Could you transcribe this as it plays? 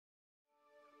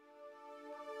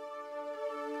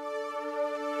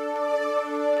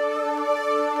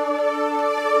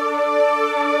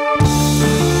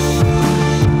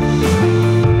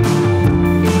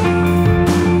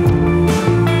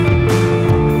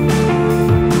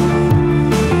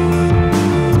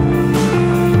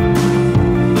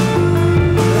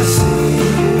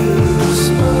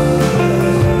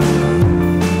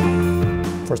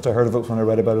when I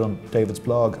read about it on David's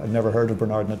blog. I'd never heard of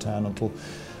Bernard Nathan until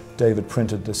David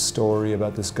printed this story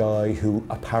about this guy who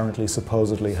apparently,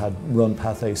 supposedly had run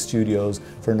Pathé Studios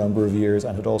for a number of years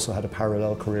and had also had a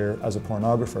parallel career as a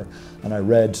pornographer. And I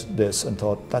read this and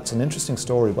thought, that's an interesting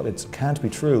story, but it can't be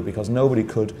true because nobody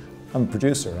could. I'm a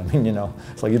producer. I mean, you know,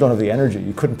 it's like you don't have the energy.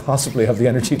 You couldn't possibly have the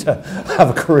energy to have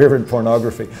a career in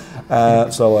pornography.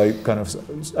 So I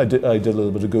did a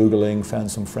little bit of Googling, found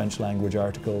some French language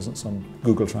articles and some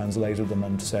Google translated them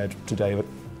and said to David,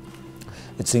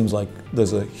 it seems like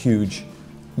there's a huge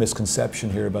misconception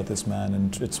here about this man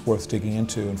and it's worth digging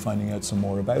into and finding out some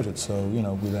more about it. So, you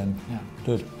know, we then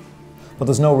did. But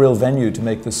there's no real venue to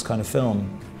make this kind of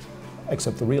film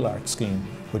except the Real Art scheme,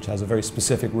 which has a very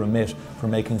specific remit for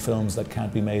making films that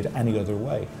can't be made any other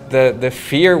way. The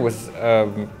fear was,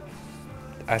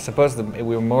 I suppose we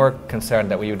were more concerned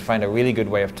that we would find a really good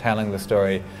way of telling the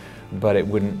story, but it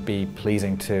wouldn't be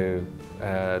pleasing to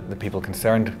the people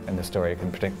concerned in the story,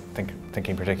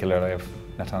 thinking particularly of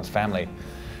Nathan's family.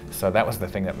 So that was the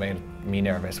thing that made me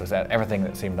nervous, was that everything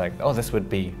that seemed like, oh, this would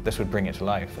bring it to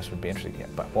life, this would be interesting, yeah,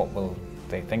 but what will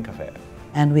they think of it?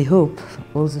 And we hope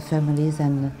all the families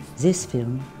and this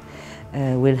film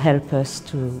will help us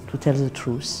to tell the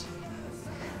truth,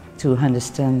 to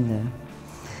understand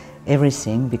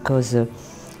everything, because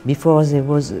before there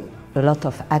was a lot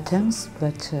of atoms,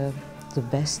 but the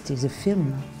best is a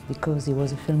film, because he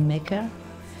was a filmmaker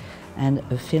and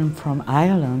a film from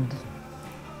Ireland.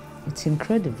 It's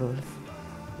incredible.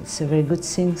 It's a very good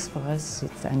thing for us,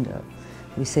 and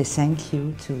we say thank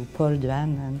you to Paul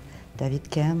Duan and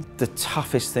David Kern. The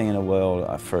toughest thing in the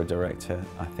world for a director,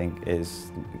 I think,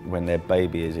 is when their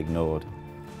baby is ignored,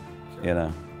 you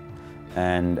know.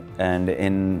 And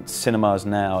in cinemas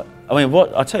now, I mean,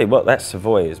 I'll tell you what, that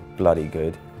Savoy is bloody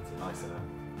good.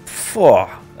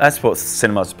 That's what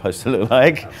cinema's supposed to look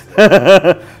like.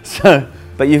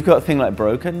 But you've got a thing like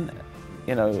Broken,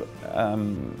 you know,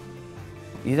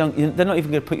 they're not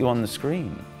even going to put you on the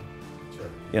screen. Sure.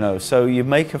 You know, so you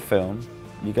make a film,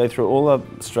 you go through all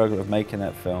the struggle of making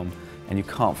that film, and you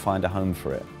can't find a home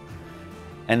for it.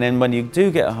 And then when you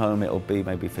do get a home, it'll be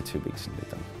maybe for 2 weeks and you're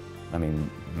done. I mean,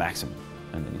 maximum,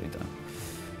 and then you're done.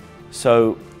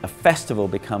 So a festival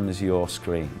becomes your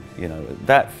screen. You know,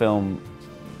 that film,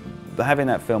 having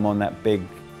that film on that big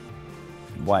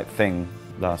white thing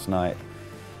last night,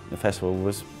 the festival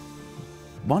was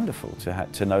wonderful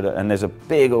to know that, and there's a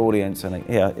big audience, and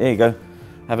yeah, here you go.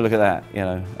 Have a look at that, you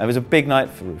know. It was a big night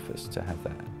for Rufus to have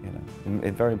that, you know.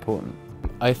 It's very important.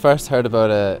 I first heard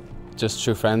about it just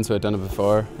through friends who had done it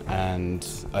before, and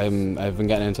I've been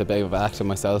getting into a bit of acting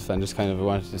myself and just kind of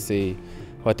wanted to see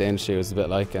what the industry was a bit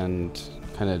like and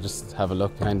kind of just have a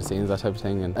look behind the scenes, that type of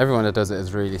thing. And everyone that does it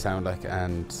is really sound like,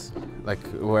 and like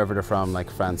wherever they're from, like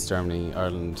France, Germany,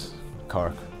 Ireland,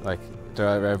 Cork, like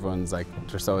everyone's like,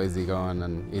 they're so easy going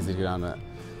and easy to get on with.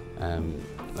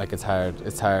 Like it's hard,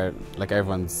 like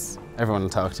everyone will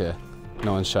talk to you,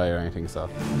 no one's shy or anything, so.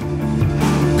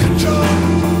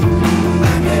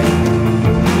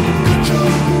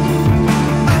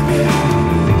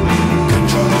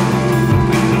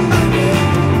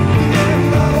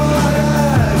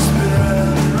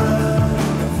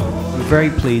 I'm very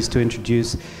pleased to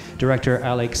introduce director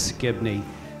Alex Gibney.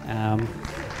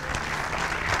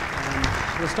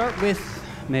 We'll start with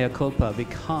Mea Culpa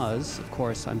because, of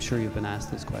course, I'm sure you've been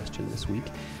asked this question this week,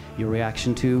 your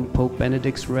reaction to Pope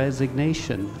Benedict's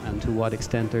resignation and to what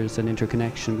extent there's an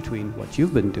interconnection between what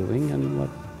you've been doing and what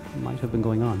might have been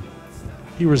going on.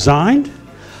 He resigned?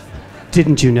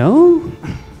 Didn't you know?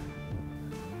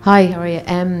 Hi, how are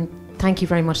you? Thank you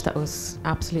very much. That was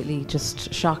absolutely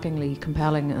just shockingly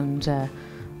compelling and,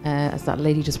 as that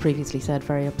lady just previously said,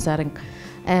 very upsetting.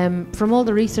 From all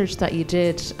the research that you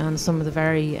did and some of the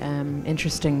very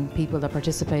interesting people that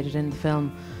participated in the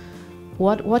film,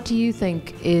 what do you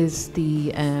think is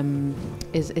the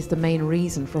main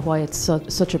reason for why it's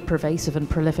such a pervasive and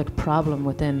prolific problem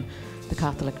within the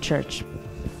Catholic Church?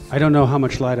 I don't know how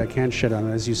much light I can shed on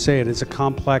it. As you say, it's a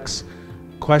complex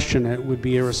question. It would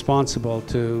be irresponsible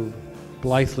to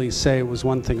blithely say it was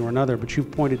one thing or another, but you've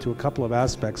pointed to a couple of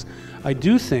aspects. I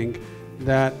do think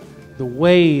that the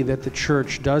way that the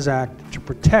church does act to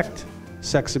protect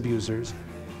sex abusers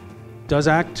does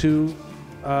act to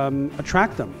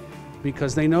attract them,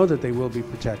 because they know that they will be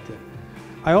protected.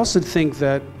 I also think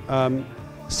that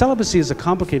celibacy is a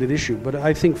complicated issue, but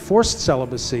I think forced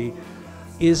celibacy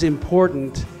is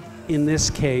important in this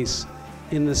case,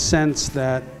 in the sense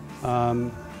that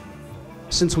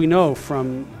since we know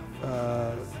from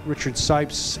Richard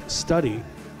Sipes' study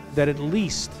that at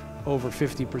least over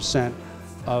 50%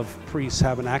 of priests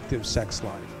have an active sex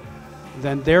life,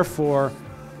 then therefore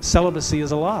celibacy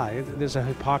is a lie. There's a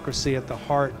hypocrisy at the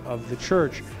heart of the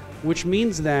church, which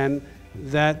means then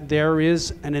that there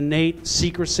is an innate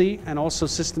secrecy and also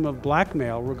system of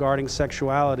blackmail regarding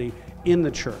sexuality in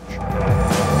the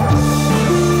church.